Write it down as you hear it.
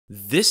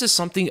This is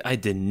something I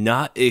did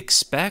not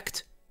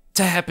expect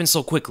to happen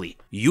so quickly.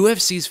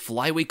 UFC's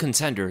flyweight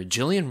contender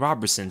Gillian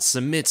Robertson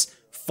submits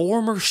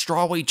former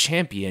strawweight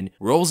champion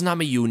Rose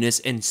Namajunas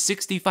in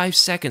 65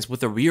 seconds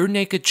with a rear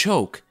naked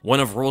choke, one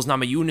of Rose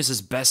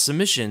Namajunas' best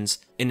submissions,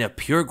 in a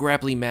pure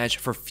grappling match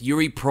for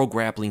Fury Pro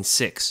Grappling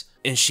 6.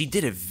 And she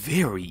did it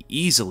very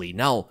easily.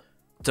 Now,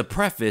 to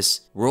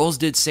preface, Rose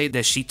did say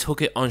that she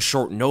took it on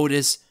short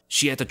notice.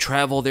 She had to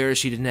travel there,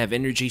 she didn't have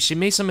energy. She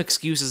made some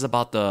excuses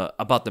about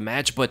the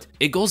match, but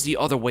it goes the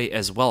other way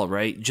as well,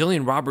 right?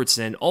 Gillian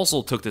Robertson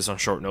also took this on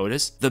short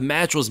notice. The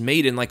match was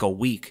made in like a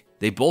week.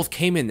 They both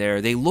came in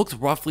there, they looked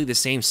roughly the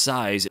same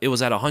size. It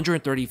was at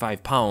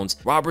 135 pounds.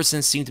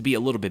 Robertson seemed to be a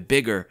little bit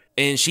bigger,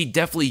 and she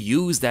definitely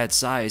used that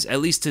size,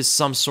 at least to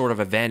some sort of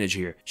advantage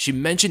here. She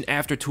mentioned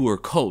after to her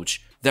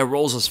coach that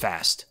Rose was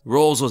fast.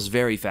 Rose was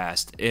very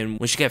fast, and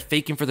when she kept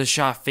faking for the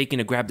shot, faking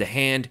to grab the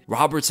hand,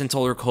 Robertson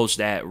told her coach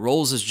that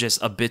Rose is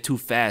just a bit too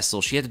fast,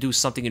 so she had to do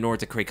something in order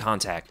to create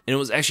contact. And it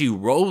was actually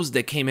Rose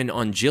that came in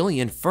on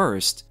Gillian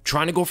first,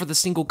 trying to go for the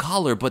single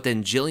collar, but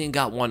then Gillian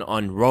got one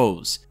on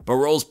Rose. But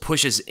Rose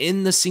pushes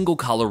in the single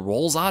collar,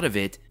 rolls out of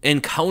it,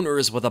 and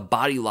counters with a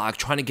body lock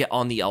trying to get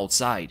on the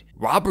outside.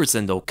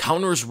 Robertson, though,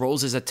 counters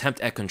Rose's attempt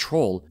at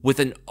control with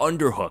an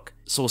underhook,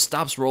 so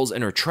stops Rose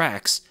in her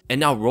tracks, and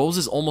now Rose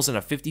is almost in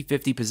a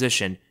 50-50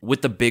 position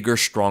with the bigger,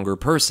 stronger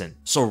person.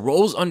 So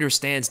Rose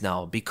understands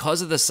now,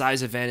 because of the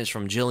size advantage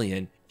from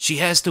Gillian, she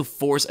has to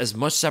force as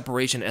much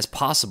separation as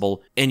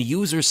possible and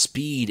use her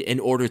speed in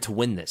order to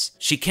win this.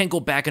 She can't go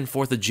back and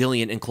forth with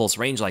Gillian in close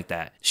range like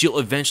that. She'll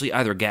eventually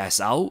either gas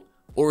out,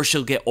 or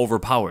she'll get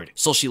overpowered.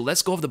 So she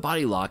lets go of the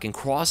body lock and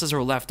crosses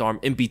her left arm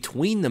in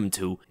between them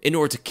two in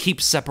order to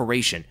keep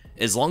separation.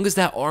 As long as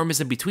that arm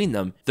is in between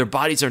them, their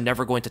bodies are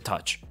never going to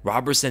touch.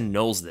 Robertson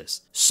knows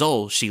this.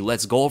 So she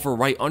lets go of her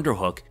right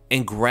underhook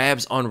and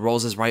grabs on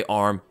Rose's right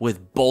arm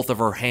with both of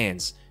her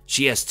hands.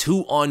 She has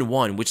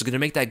 2-on-1, which is going to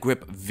make that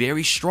grip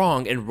very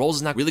strong, and Rose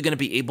is not really going to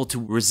be able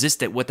to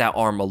resist it with that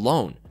arm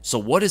alone. So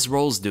what does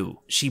Rose do?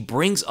 She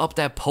brings up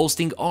that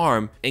posting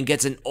arm and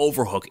gets an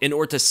overhook in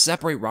order to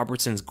separate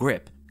Robertson's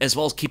grip, as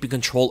well as keeping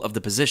control of the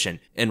position.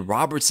 And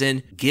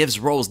Robertson gives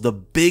Rose the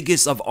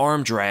biggest of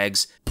arm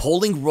drags,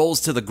 pulling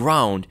Rose to the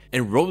ground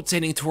and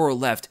rotating to her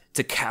left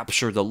to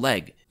capture the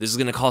leg. This is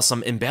going to cause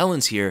some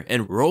imbalance here,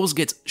 and Rose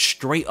gets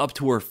straight up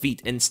to her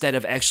feet instead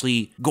of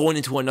actually going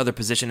into another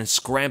position and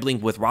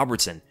scrambling with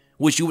Robertson,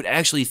 which you would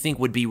actually think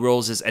would be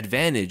Rose's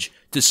advantage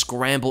to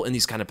scramble in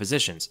these kind of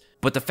positions.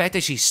 But the fact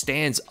that she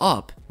stands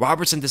up,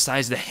 Robertson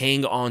decides to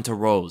hang on to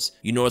Rose.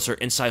 You notice her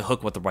inside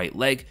hook with the right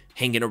leg,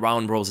 hanging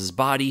around Rose's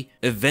body,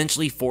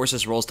 eventually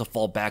forces Rose to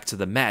fall back to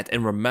the mat.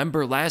 And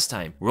remember last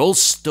time,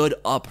 Rose stood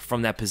up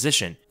from that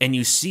position, and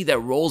you see that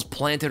Rose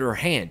planted her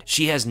hand.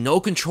 She has no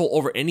control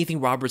over anything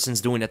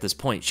Robertson's doing at this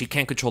point. She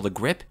can't control the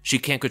grip, she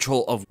can't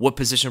control of what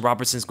position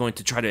Robertson's going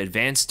to try to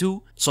advance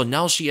to, so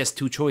now she has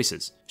two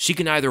choices. She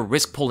can either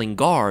risk pulling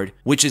guard,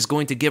 which is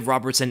going to give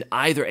Robertson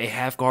either a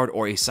half guard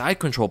or a side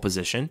control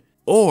position,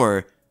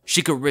 or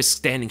she could risk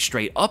standing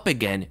straight up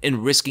again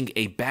and risking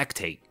a back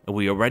take. And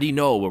we already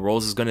know what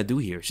Rose is going to do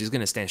here. She's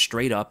going to stand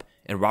straight up,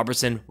 and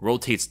Robertson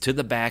rotates to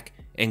the back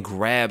and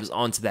grabs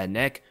onto that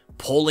neck,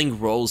 pulling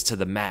Rose to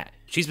the mat.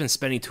 She's been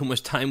spending too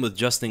much time with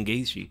Justin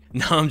Gaethje.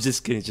 No, I'm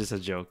just kidding, it's just a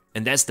joke.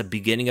 And that's the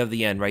beginning of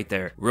the end right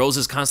there. Rose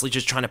is constantly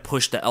just trying to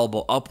push the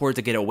elbow upward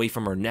to get away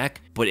from her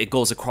neck, but it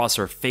goes across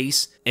her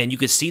face. And you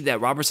can see that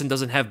Robertson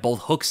doesn't have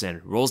both hooks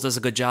in. Rose does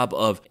a good job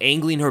of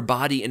angling her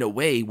body in a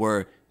way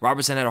where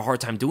Robertson had a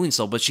hard time doing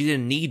so, but she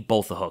didn't need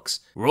both the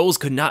hooks. Rose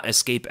could not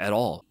escape at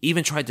all.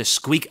 Even tried to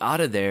squeak out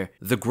of there.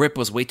 The grip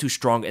was way too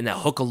strong, and that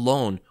hook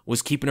alone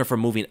was keeping her from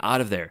moving out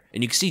of there.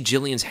 And you can see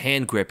Gillian's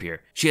hand grip here.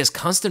 She has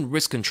constant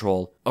wrist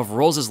control of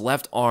Rose's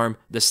left arm,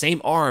 the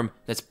same arm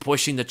that's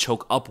pushing the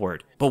choke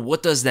upward. But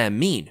what does that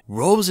mean?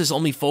 Rose is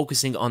only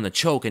focusing on the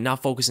choke and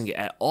not focusing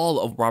at all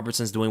of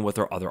Robertson's doing with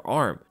her other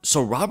arm.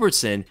 So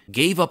Robertson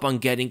gave up on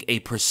getting a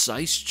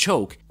precise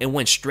choke and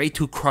went straight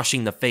to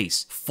crushing the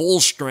face. Full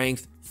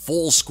strength,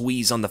 full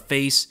squeeze on the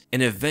face,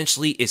 and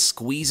eventually it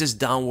squeezes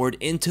downward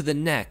into the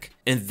neck,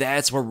 and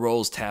that's where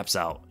Rose taps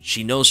out.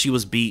 She knows she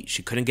was beat,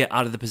 she couldn't get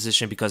out of the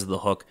position because of the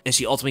hook, and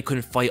she ultimately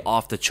couldn't fight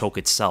off the choke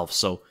itself.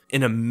 So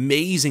an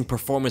amazing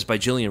performance by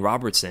Gillian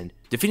Robertson,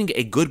 defeating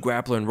a good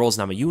grappler in Rose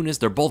Namajunas.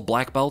 They're both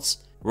black belts.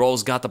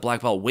 Rose got the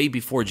black belt way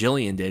before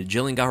Gillian did.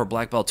 Gillian got her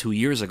black belt 2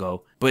 years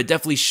ago, but it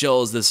definitely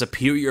shows the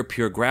superior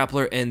pure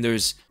grappler, and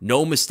there's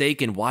no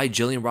mistake in why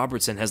Gillian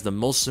Robertson has the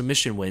most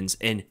submission wins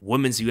in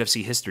women's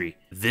UFC history.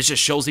 This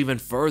just shows even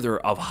further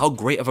of how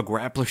great of a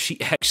grappler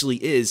she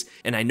actually is,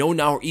 and I know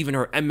now even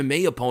her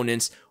MMA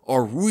opponents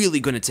are really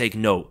going to take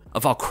note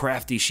of how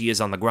crafty she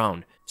is on the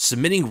ground.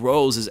 Submitting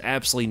Rose is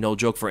absolutely no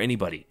joke for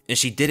anybody, and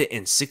she did it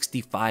in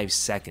 65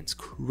 seconds.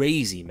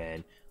 Crazy,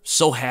 man.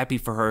 So happy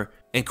for her,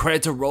 and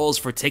credit to Rose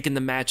for taking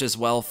the match as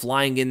well,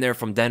 flying in there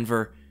from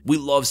Denver. We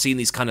love seeing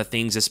these kind of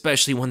things,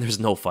 especially when there's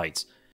no fights.